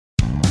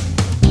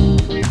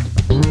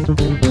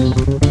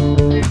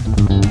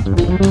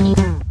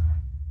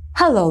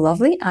Hello,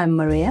 lovely. I'm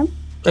Maria.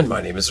 And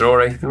my name is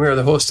Rory, and we're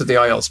the host of the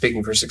IELTS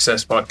Speaking for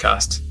Success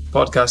podcast. A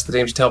podcast that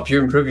aims to help you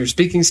improve your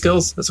speaking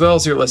skills as well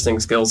as your listening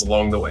skills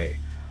along the way.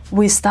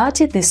 We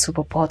started this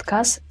super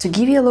podcast to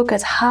give you a look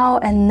at how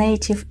a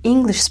native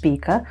English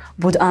speaker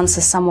would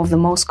answer some of the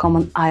most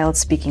common IELTS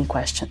speaking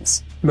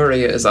questions.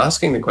 Maria is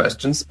asking the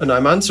questions, and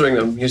I'm answering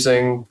them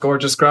using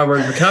gorgeous grammar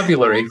and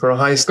vocabulary for a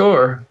high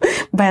score.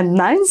 Band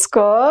 9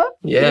 score?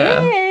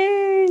 Yeah.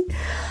 Yay!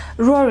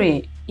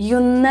 Rory, you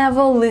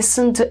never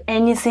listen to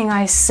anything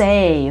I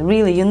say.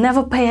 Really, you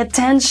never pay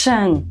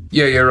attention.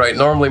 Yeah, you're right.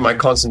 Normally my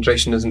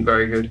concentration isn't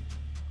very good.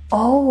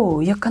 Oh,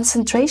 your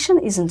concentration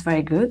isn't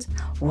very good?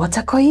 What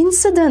a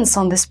coincidence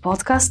on this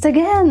podcast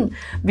again,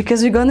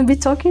 because we're going to be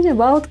talking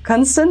about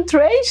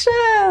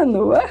concentration.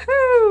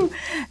 Woohoo!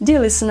 Dear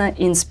listener,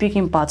 in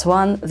Speaking Part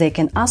 1, they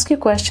can ask you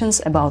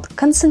questions about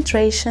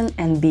concentration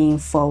and being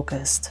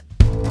focused.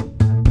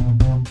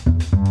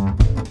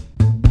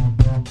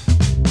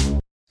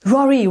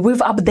 Rory,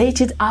 we've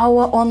updated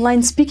our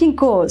online speaking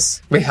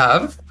course. We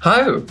have?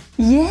 How?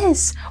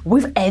 Yes,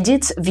 we've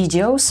added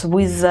videos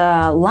with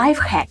life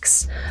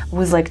hacks,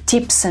 with like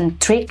tips and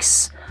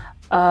tricks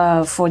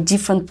for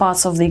different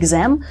parts of the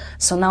exam.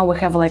 So now we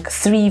have like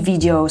 3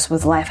 videos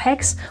with life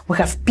hacks. We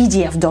have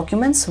PDF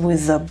documents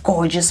with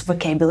gorgeous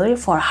vocabulary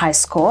for a high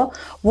score.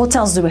 What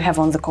else do we have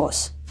on the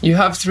course? You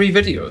have 3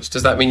 videos.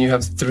 Does that mean you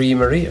have 3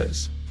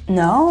 Marias?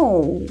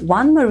 No,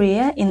 1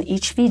 Maria in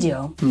each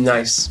video.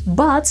 Nice.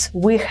 But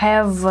we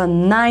have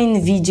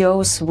 9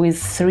 videos with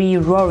 3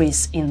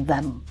 Rorys in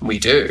them. We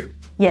do.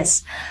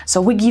 Yes. So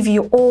we give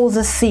you all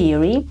the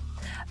theory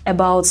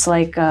about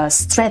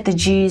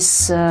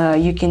strategies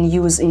you can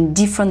use in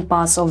different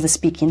parts of the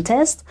speaking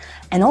test,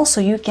 and also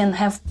you can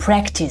have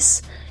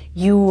practice.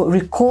 You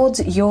record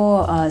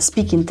your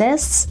speaking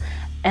tests,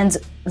 and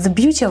the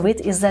beauty of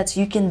it is that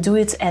you can do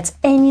it at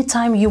any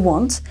time you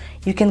want.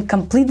 You can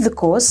complete the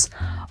course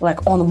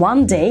like on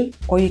one day,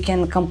 or you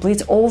can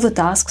complete all the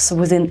tasks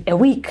within a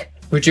week.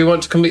 Would you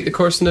want to complete the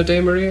course in a day,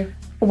 Maria?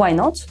 Why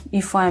not?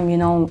 If I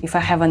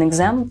have an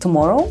exam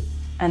tomorrow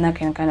and I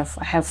can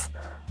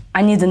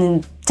I need an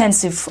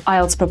intensive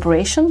IELTS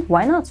preparation,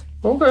 why not?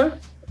 Okay.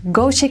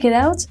 Go check it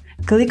out.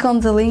 Click on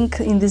the link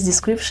in this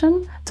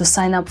description to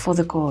sign up for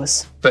the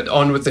course. But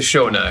on with the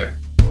show now.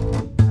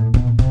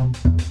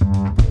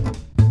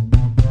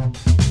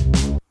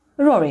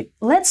 Rory,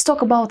 let's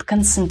talk about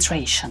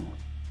concentration.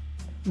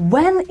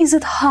 When is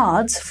it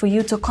hard for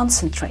you to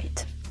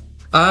concentrate?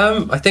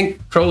 I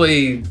think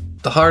probably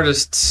the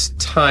hardest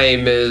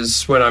time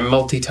is when I'm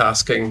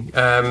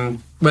multitasking.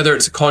 Whether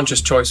it's a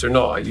conscious choice or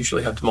not, I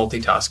usually have to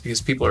multitask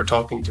because people are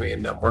talking to me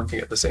and I'm working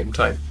at the same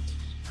time.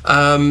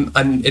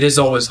 And it is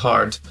always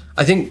hard.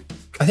 I think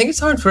it's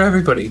hard for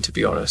everybody, to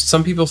be honest.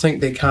 Some people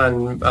think they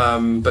can,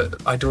 but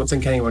I don't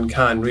think anyone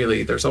can,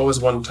 really. There's always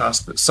one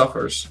task that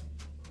suffers.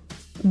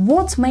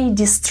 What may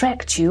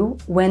distract you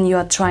when you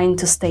are trying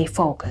to stay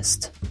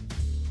focused?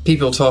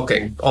 People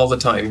talking all the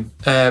time.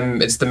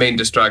 It's the main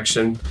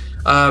distraction.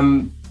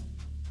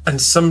 And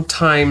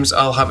sometimes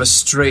I'll have a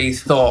stray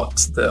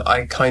thought that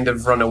I kind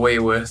of run away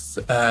with.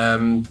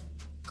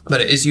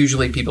 But it is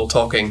usually people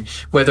talking.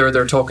 Whether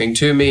they're talking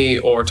to me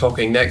or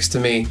talking next to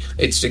me,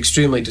 it's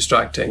extremely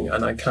distracting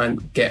and I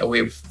can't get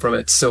away from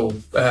it. So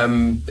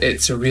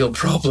it's a real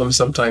problem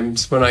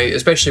sometimes,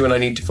 especially when I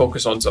need to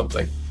focus on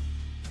something.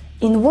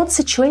 In what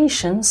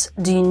situations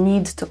do you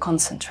need to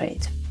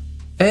concentrate?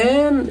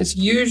 It's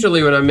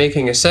usually when I'm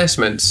making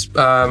assessments,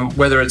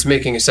 whether it's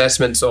making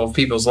assessments of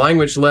people's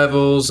language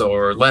levels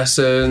or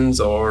lessons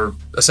or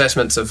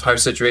assessments of how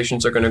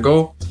situations are going to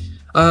go.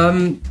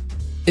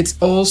 It's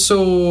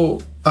also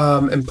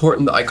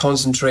important that I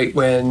concentrate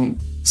when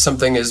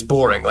something is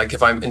boring, like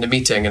if I'm in a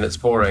meeting and it's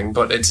boring,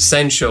 but it's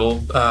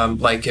essential,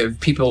 like if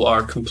people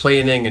are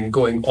complaining and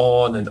going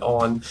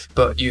on,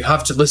 but you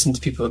have to listen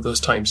to people at those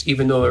times,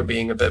 even though they're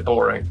being a bit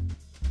boring.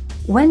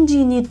 When do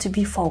you need to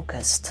be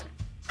focused?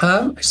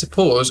 I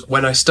suppose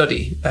when I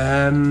study,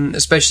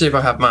 especially if I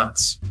have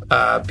maths,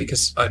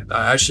 because I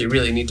actually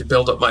really need to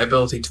build up my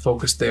ability to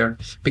focus there,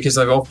 because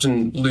I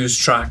often lose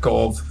track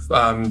of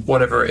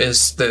whatever it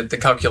is the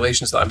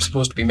calculations that I'm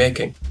supposed to be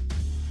making.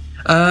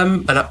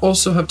 And I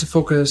also have to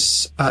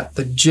focus at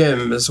the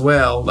gym as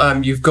well.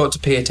 You've got to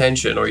pay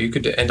attention or you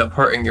could end up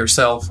hurting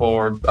yourself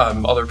or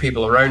other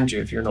people around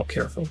you if you're not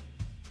careful.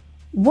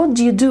 What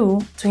do you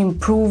do to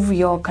improve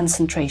your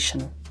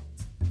concentration?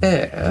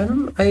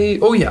 I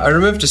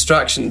remove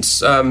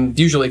distractions,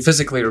 usually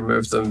physically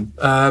remove them.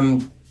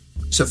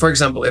 So for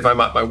example, if I'm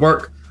at my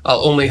work,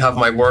 I'll only have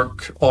my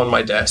work on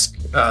my desk.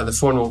 The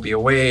phone will be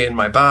away in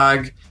my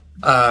bag.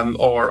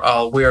 Or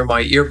I'll wear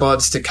my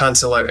earbuds to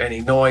cancel out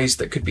any noise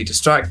that could be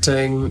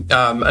distracting.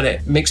 And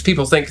it makes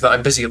people think that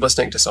I'm busy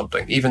listening to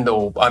something, even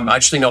though I'm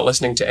actually not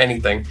listening to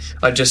anything.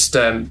 I just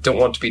don't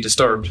want to be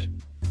disturbed.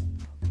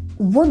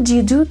 What do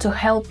you do to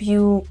help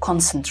you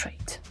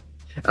concentrate?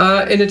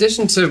 In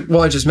addition to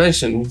what I just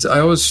mentioned, I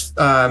always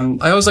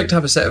like to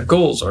have a set of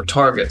goals or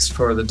targets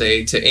for the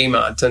day to aim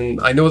at, and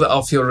I know that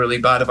I'll feel really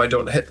bad if I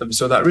don't hit them,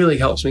 so that really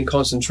helps me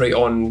concentrate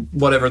on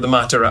whatever the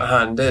matter at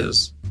hand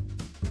is.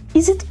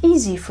 Is it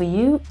easy for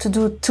you to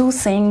do two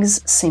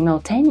things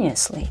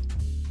simultaneously?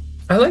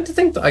 I like to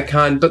think that I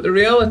can, but the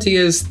reality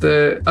is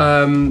that,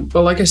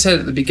 well, like I said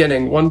at the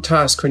beginning, one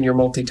task when you're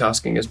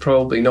multitasking is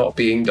probably not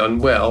being done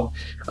well.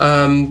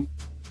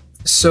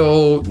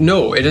 So,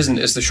 no, it isn't,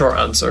 is the short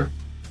answer.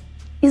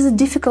 Is it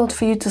difficult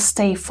for you to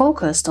stay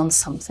focused on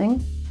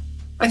something?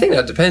 I think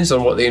that depends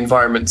on what the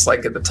environment's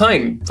like at the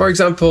time. For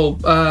example,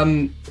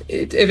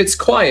 if it's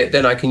quiet,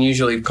 then I can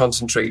usually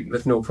concentrate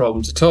with no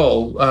problems at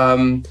all.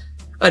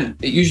 And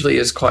it usually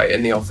is quiet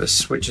in the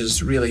office, which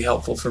is really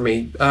helpful for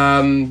me.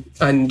 And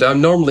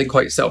I'm normally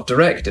quite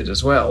self-directed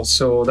as well,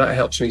 so that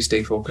helps me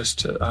stay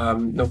focused,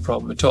 no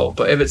problem at all.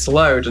 But if it's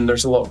loud and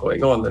there's a lot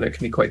going on, then it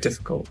can be quite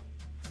difficult.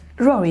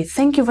 Rory,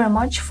 thank you very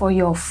much for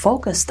your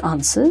focused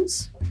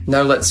answers.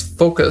 Now let's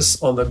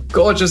focus on the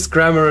gorgeous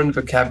grammar and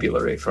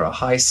vocabulary for a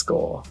high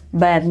score.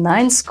 Bad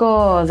 9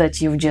 score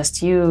that you've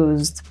just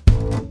used.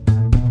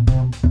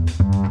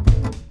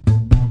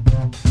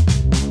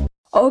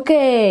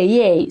 Okay,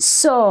 yay.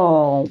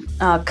 So,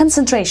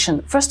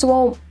 concentration. First of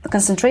all,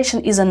 concentration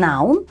is a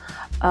noun.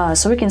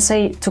 So we can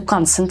say to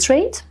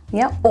concentrate,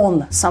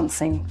 on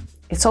something.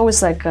 It's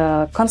always like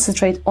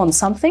concentrate on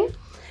something.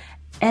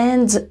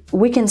 And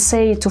we can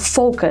say to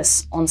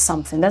focus on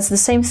something. That's the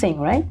same thing,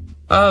 right?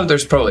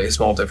 There's probably a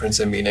small difference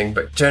in meaning,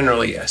 but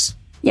generally, yes.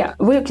 Yeah,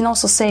 we can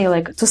also say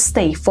like to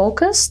stay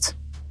focused,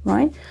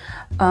 right?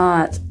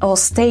 Or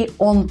stay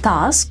on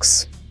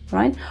tasks,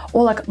 right?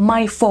 Or like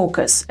my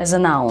focus as a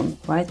noun,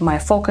 right? My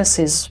focus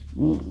is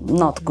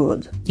not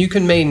good. You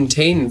can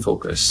maintain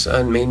focus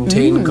and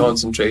maintain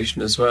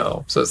concentration as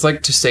well. So it's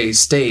like to say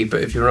stay,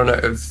 but if you run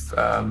out of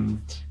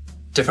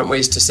different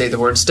ways to say the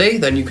word stay,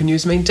 then you can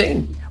use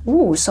maintain.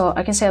 Ooh, so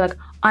I can say like,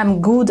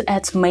 I'm good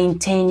at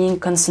maintaining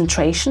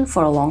concentration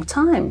for a long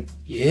time.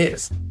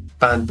 Yes,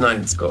 band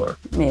 9 score.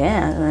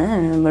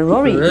 Yeah, but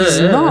Rory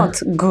is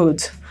not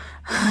good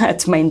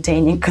at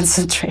maintaining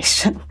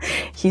concentration.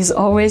 He's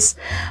always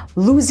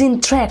losing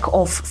track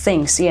of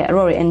things. Yeah,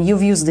 Rory, and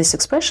you've used this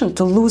expression,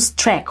 to lose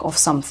track of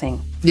something.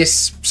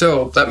 Yes,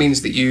 so that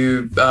means that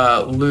you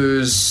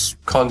lose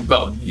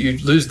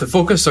the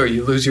focus, or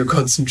you lose your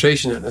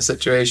concentration in a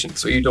situation,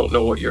 so you don't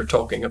know what you're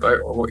talking about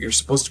or what you're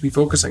supposed to be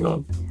focusing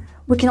on.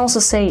 We can also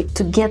say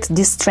to get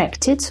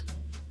distracted.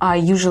 I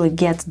usually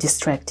get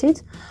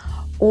distracted.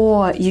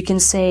 Or you can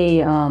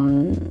say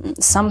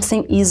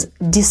something is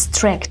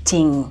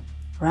distracting,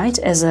 right,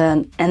 as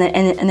an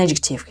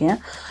adjective, yeah?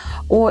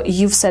 Or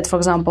you've said, for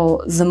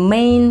example, the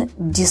main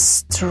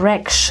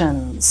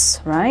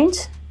distractions,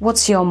 right?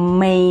 What's your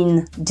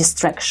main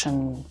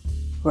distraction,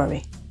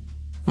 Rory?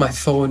 My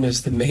phone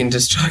is the main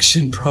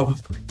distraction,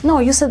 probably. No,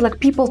 you said like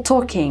people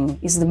talking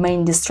is the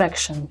main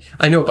distraction.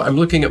 I know, but I'm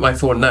looking at my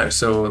phone now,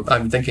 so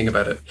I'm thinking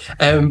about it.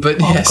 But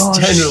yes, gosh,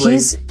 generally...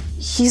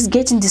 He's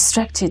getting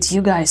distracted,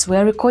 you guys.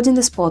 We're recording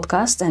this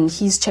podcast and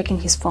he's checking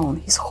his phone.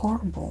 He's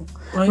horrible.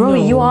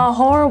 Rory, you are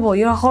horrible.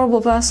 You're a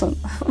horrible person.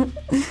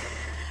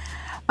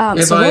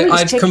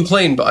 I'd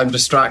complain, but I'm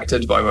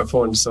distracted by my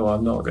phone, so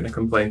I'm not going to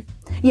complain.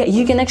 Yeah,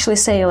 you can actually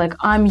say, like,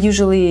 I'm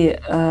usually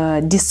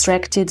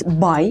distracted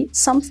by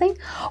something,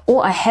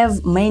 or I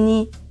have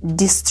many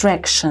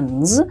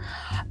distractions.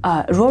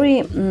 Rory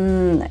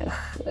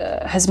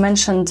has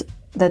mentioned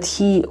that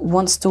he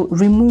wants to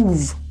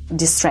remove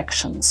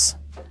distractions.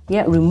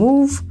 Yeah,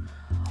 remove,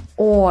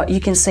 or you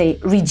can say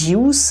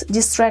reduce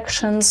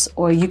distractions,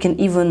 or you can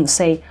even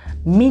say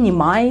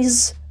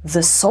minimize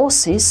the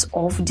sources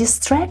of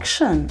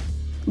distraction.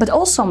 But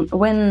also,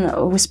 when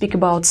we speak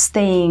about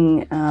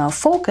staying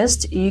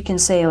focused, you can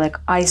say like,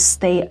 I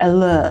stay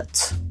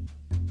alert.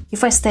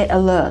 If I stay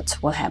alert,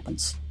 what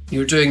happens?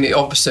 You're doing the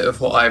opposite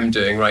of what I'm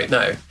doing right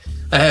now.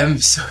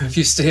 So if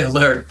you stay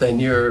alert, then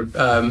you're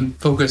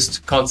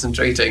focused,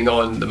 concentrating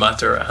on the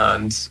matter at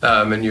hand,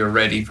 and you're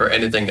ready for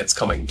anything that's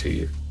coming to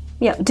you.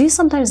 Yeah, do you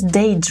sometimes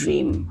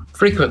daydream?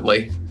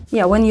 Frequently.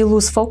 Yeah, when you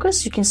lose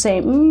focus, you can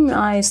say,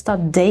 I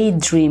start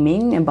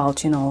daydreaming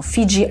about,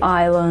 Fiji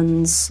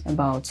Islands,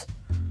 about,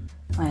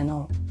 I don't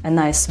know, a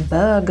nice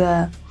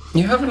burger.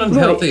 You have an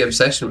unhealthy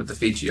obsession with the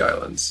Fiji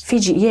Islands.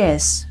 Fiji,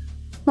 yes.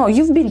 No,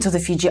 you've been to the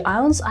Fiji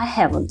Islands, I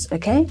haven't,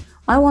 okay?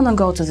 I want to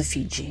go to the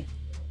Fiji.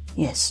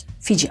 Yes,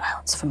 Fiji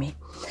Islands for me.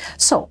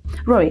 So,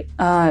 Rory,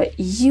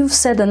 you've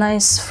said a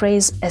nice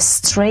phrase, a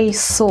stray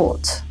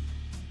thought.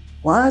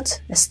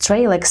 What? A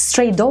stray, like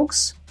stray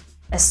dogs?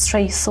 A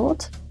stray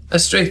thought? A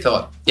stray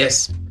thought,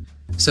 yes.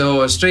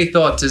 So a stray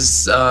thought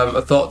is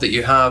a thought that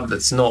you have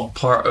that's not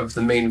part of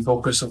the main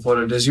focus of what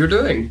it is you're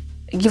doing.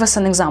 Give us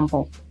an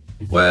example.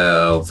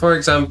 Well, for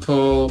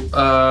example,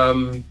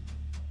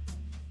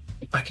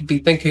 I could be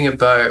thinking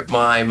about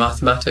my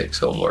mathematics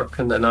homework,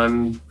 and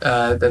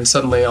then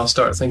suddenly I'll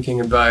start thinking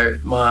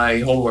about my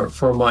homework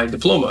for my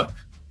diploma.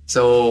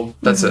 So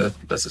that's a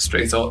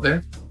stray thought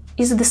there.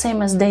 Is it the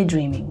same as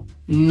daydreaming?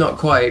 Not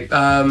quite.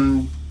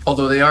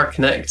 although they are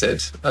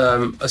connected,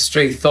 a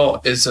stray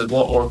thought is a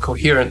lot more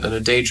coherent than a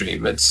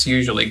daydream. It's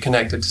usually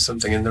connected to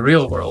something in the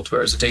real world,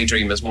 whereas a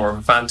daydream is more of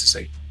a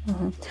fantasy.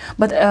 Mm-hmm.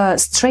 But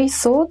stray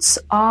thoughts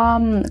are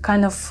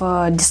kind of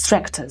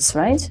distractors,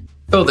 right?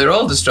 Oh, they're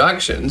all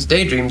distractions.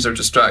 Daydreams are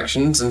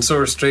distractions, and so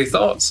are stray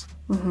thoughts.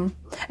 Mm-hmm.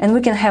 And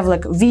we can have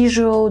like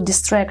visual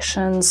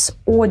distractions,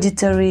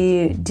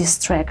 auditory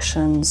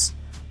distractions.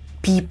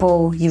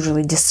 People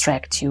usually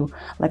distract you,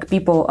 like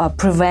people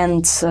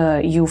prevent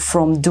you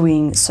from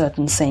doing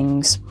certain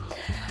things.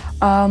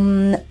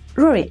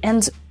 Rory,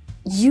 and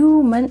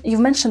you've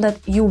mentioned that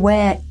you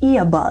wear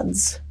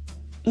earbuds.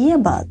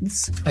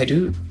 Earbuds? I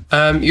do.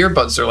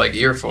 Earbuds are like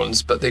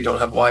earphones, but they don't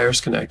have wires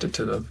connected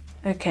to them.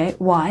 Okay,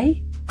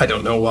 why? I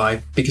don't know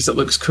why. Because it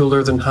looks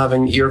cooler than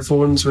having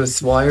earphones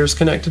with wires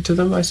connected to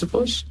them, I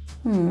suppose.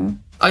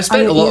 I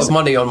spent a lot of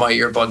money on my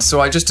earbuds, so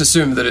I just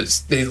assume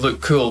that they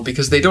look cool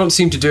because they don't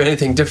seem to do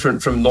anything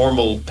different from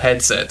normal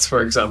headsets,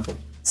 for example.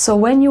 So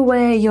when you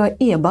wear your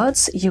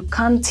earbuds, you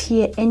can't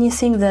hear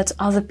anything that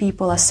other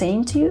people are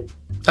saying to you?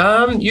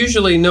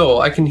 Usually no.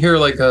 I can hear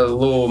like a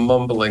low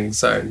mumbling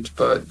sound,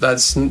 but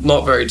that's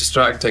not very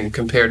distracting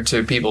compared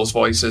to people's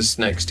voices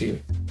next to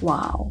you.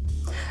 Wow.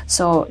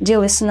 So, dear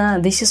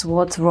listener, this is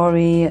what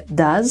Rory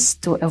does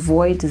to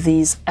avoid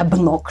these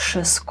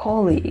obnoxious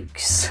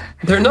colleagues.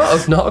 They're not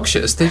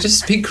obnoxious. They just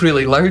speak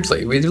really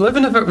loudly. We work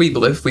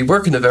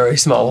in a very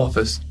small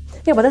office.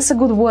 Yeah, but that's a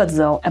good word,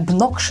 though.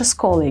 Obnoxious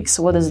colleagues.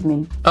 What does it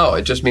mean? Oh,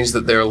 it just means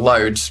that they're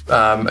loud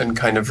and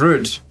kind of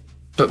rude.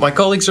 But my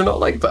colleagues are not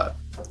like that.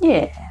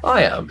 Yeah.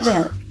 I am.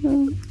 Yeah.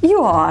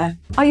 You are.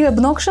 Are you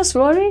obnoxious,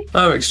 Rory?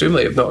 I'm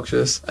extremely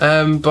obnoxious.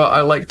 But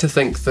I like to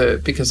think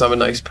that because I'm a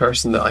nice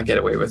person that I get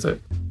away with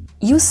it.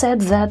 You said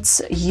that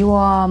you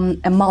are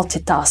a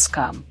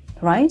multitasker,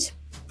 right?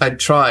 I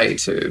try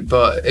to,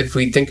 but if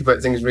we think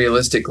about things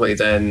realistically,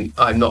 then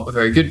I'm not a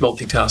very good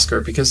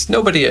multitasker because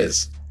nobody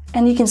is.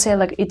 And you can say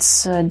like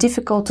it's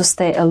difficult to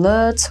stay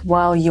alert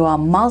while you are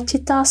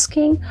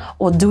multitasking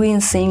or doing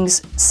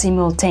things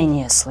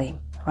simultaneously,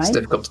 right? It's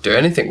difficult to do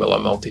anything while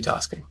I'm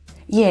multitasking.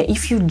 Yeah,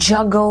 if you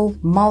juggle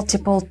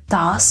multiple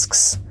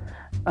tasks,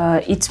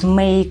 it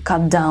may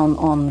cut down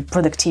on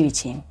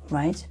productivity,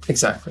 right?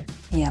 Exactly.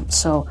 Yeah,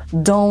 so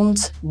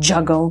don't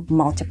juggle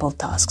multiple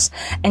tasks.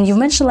 And you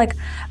mentioned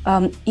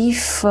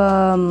if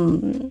a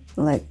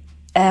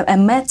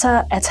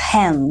matter at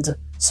hand,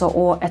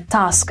 or a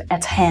task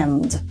at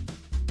hand.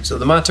 So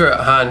the matter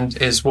at hand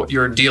is what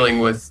you're dealing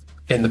with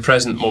in the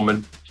present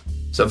moment.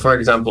 So, for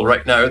example,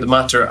 right now, the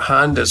matter at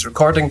hand is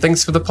recording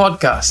things for the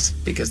podcast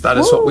because that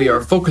is what we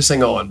are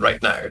focusing on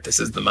right now. This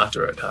is the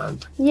matter at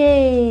hand.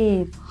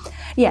 Yay!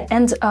 Yeah,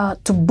 and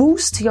to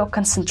boost your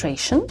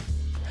concentration,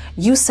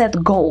 you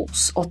set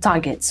goals or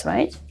targets,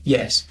 right?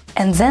 Yes.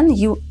 And then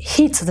you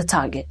hit the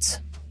target.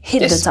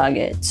 The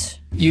target.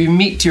 You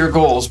meet your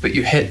goals, but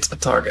you hit a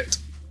target.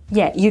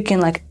 Yeah, you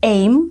can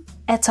aim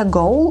at a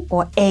goal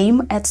or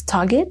aim at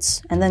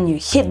targets, and then you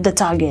hit the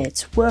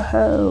target.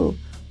 Whoa!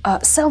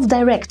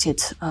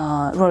 Self-directed.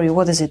 Rory,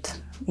 what is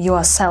it? You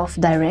are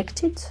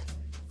self-directed?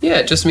 Yeah,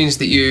 it just means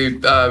that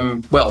you,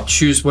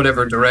 choose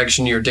whatever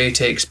direction your day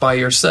takes by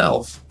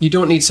yourself. You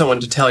don't need someone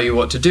to tell you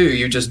what to do,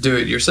 you just do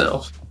it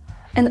yourself.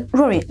 And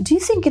Rory, do you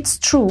think it's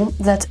true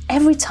that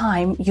every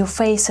time you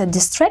face a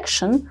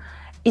distraction,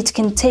 it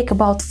can take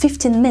about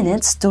 15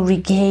 minutes to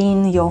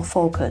regain your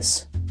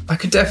focus? I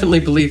could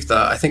definitely believe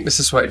that. I think this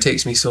is why it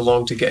takes me so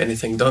long to get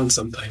anything done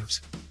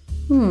sometimes.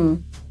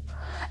 And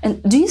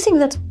do you think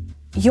that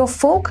your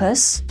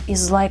focus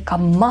is like a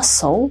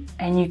muscle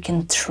and you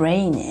can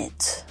train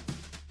it?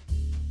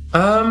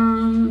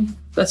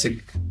 That's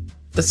an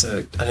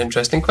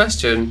interesting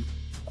question.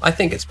 I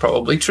think it's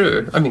probably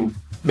true. I mean,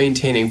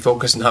 maintaining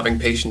focus and having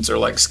patience are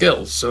like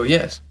skills, so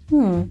yes.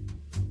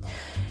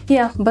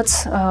 Yeah, but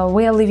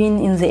we are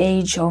living in the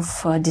age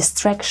of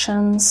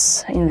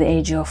distractions, in the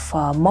age of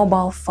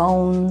mobile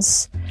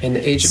phones. In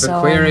the age of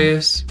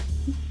Aquarius.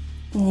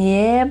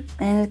 Yeah,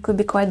 and it could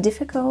be quite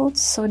difficult.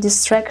 So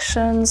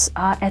distractions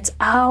are at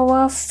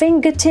our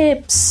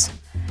fingertips.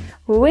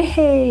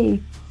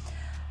 Whee!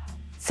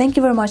 Thank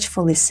you very much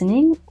for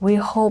listening. We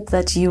hope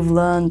that you've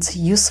learned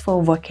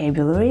useful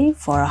vocabulary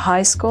for a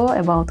high score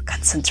about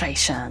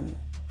concentration.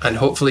 And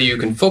hopefully you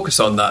can focus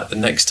on that the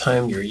next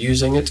time you're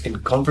using it in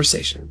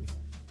conversation.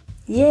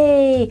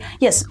 Yay!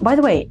 Yes, by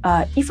the way,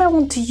 if I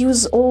want to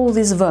use all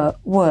these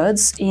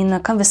words in a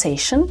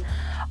conversation,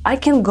 I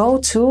can go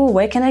to...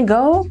 Where can I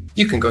go?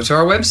 You can go to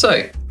our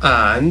website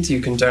and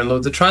you can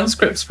download the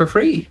transcripts for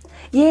free.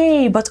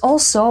 Yay! But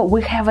also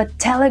we have a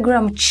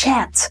Telegram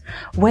chat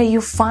where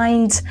you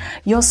find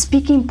your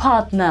speaking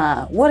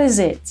partner. What is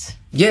it?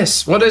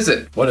 Yes, what is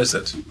it? What is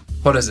it?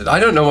 What is it? I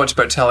don't know much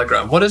about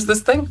Telegram. What is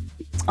this thing?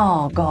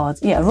 Oh, God.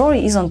 Yeah,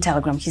 Rory is on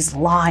Telegram. He's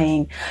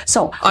lying.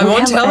 So I'm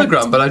on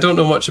Telegram, but I don't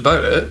know much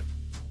about it.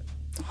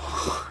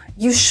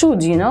 You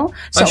should, you know.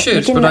 So I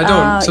should, but I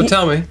don't. So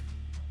tell me.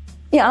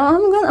 Yeah,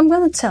 I'm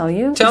gonna tell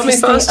you. Tell me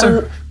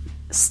faster.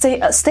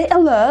 stay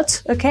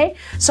alert, okay?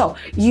 So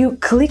you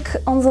click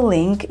on the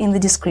link in the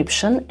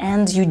description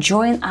and you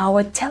join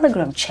our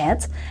Telegram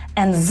chat,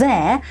 and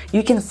there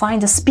you can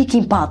find a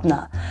speaking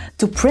partner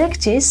to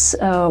practice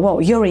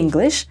your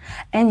English,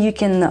 and you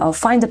can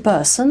find a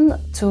person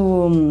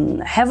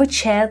to have a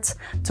chat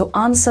to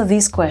answer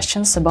these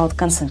questions about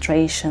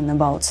concentration,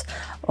 about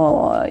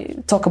or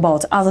talk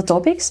about other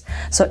topics.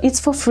 So it's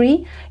for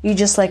free. You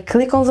just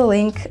click on the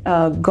link,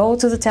 go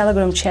to the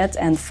Telegram chat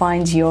and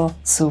find your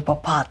super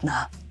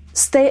partner.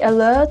 Stay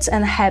alert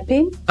and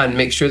happy. And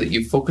make sure that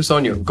you focus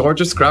on your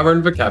gorgeous grammar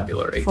and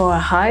vocabulary. For a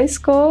high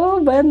score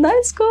and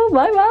nice score.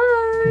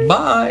 Bye-bye.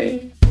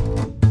 Bye.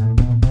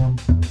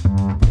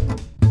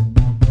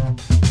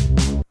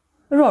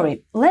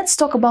 Rory, let's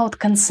talk about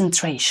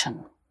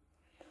concentration.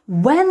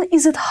 When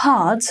is it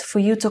hard for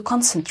you to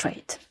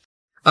concentrate?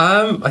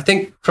 I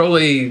think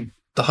probably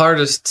the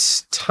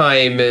hardest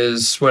time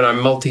is when I'm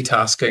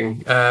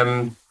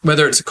multitasking.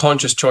 Whether it's a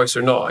conscious choice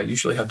or not, I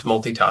usually have to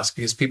multitask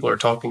because people are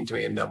talking to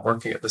me and I'm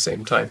working at the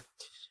same time.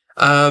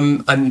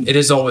 And it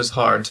is always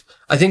hard.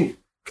 I think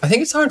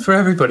it's hard for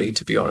everybody,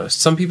 to be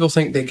honest. Some people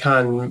think they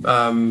can,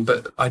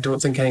 but I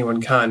don't think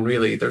anyone can,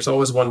 really. There's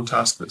always one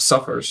task that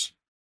suffers.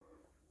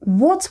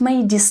 What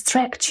may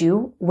distract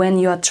you when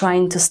you are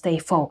trying to stay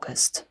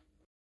focused?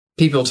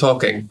 People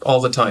talking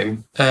all the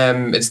time.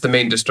 It's the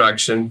main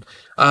distraction.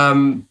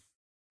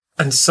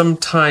 And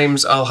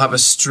sometimes I'll have a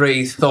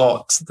stray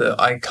thought that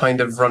I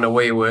kind of run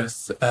away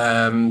with.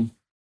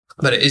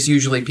 But it is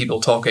usually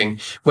people talking.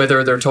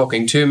 Whether they're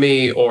talking to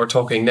me or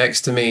talking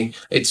next to me,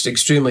 it's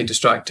extremely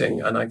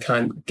distracting and I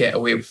can't get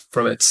away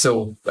from it.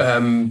 So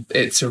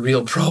it's a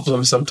real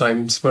problem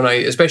sometimes,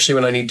 especially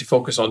when I need to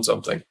focus on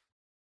something.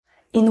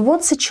 In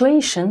what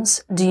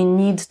situations do you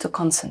need to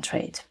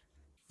concentrate?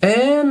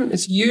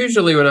 It's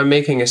usually when I'm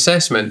making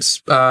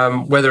assessments,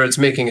 whether it's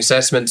making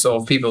assessments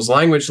of people's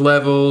language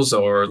levels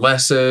or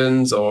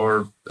lessons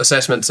or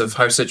assessments of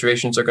how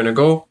situations are going to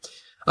go.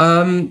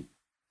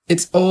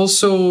 It's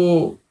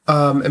also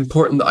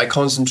important that I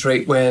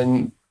concentrate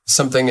when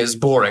something is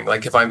boring,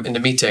 like if I'm in a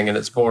meeting and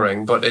it's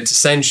boring, but it's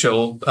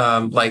essential,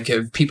 like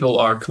if people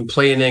are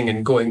complaining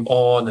and going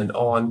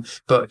on,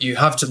 but you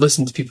have to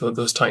listen to people at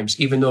those times,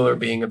 even though they're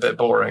being a bit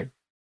boring.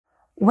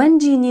 When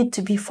do you need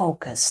to be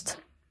focused?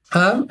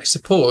 I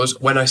suppose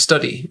when I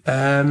study,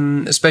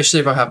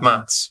 especially if I have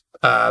maths,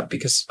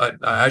 because I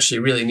actually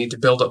really need to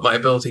build up my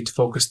ability to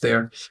focus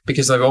there,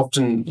 because I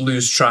often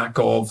lose track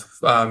of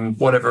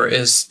whatever it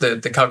is,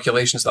 the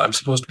calculations that I'm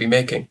supposed to be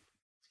making.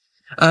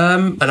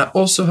 And I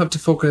also have to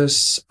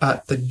focus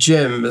at the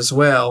gym as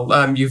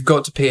well. You've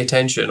got to pay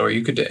attention or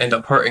you could end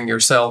up hurting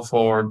yourself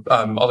or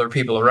other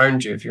people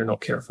around you if you're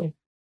not careful.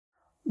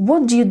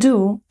 What do you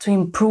do to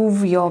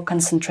improve your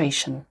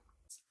concentration?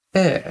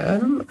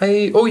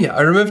 I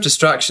remove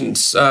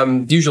distractions,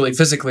 usually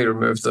physically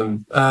remove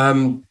them.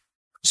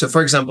 So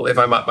for example, if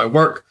I'm at my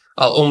work,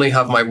 I'll only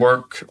have my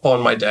work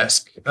on my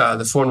desk.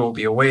 The phone will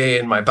be away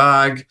in my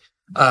bag,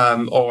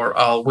 or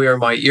I'll wear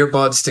my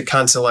earbuds to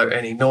cancel out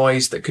any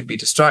noise that could be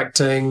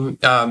distracting.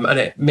 And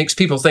it makes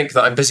people think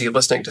that I'm busy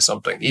listening to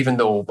something, even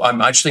though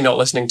I'm actually not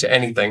listening to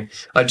anything.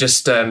 I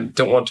just don't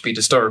want to be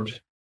disturbed.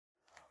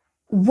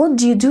 What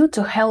do you do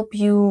to help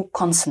you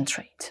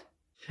concentrate?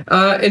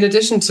 In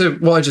addition to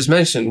what I just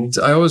mentioned,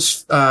 I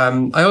always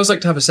like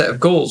to have a set of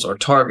goals or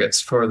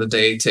targets for the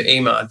day to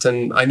aim at,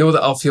 and I know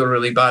that I'll feel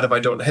really bad if I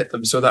don't hit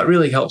them, so that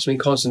really helps me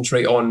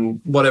concentrate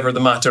on whatever the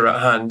matter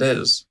at hand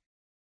is.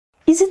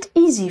 Is it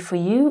easy for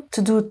you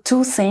to do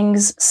two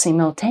things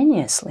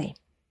simultaneously?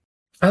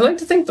 I like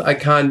to think that I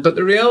can, but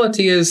the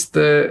reality is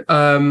that,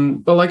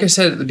 like I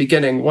said at the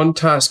beginning, one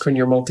task when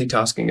you're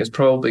multitasking is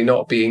probably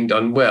not being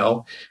done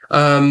well.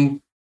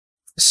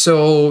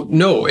 So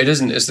no, it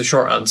isn't, is the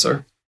short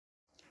answer.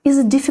 Is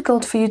it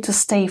difficult for you to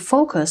stay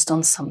focused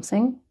on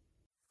something?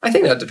 I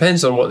think that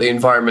depends on what the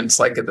environment's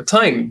like at the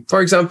time.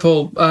 For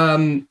example,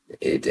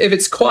 if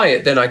it's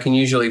quiet, then I can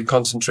usually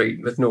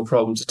concentrate with no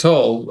problems at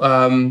all.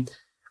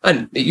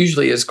 And it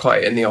usually is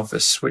quiet in the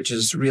office, which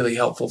is really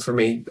helpful for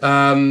me.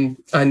 And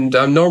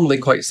I'm normally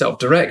quite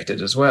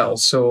self-directed as well,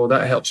 so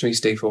that helps me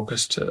stay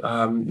focused,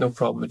 no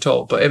problem at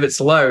all. But if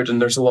it's loud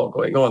and there's a lot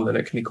going on, then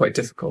it can be quite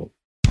difficult.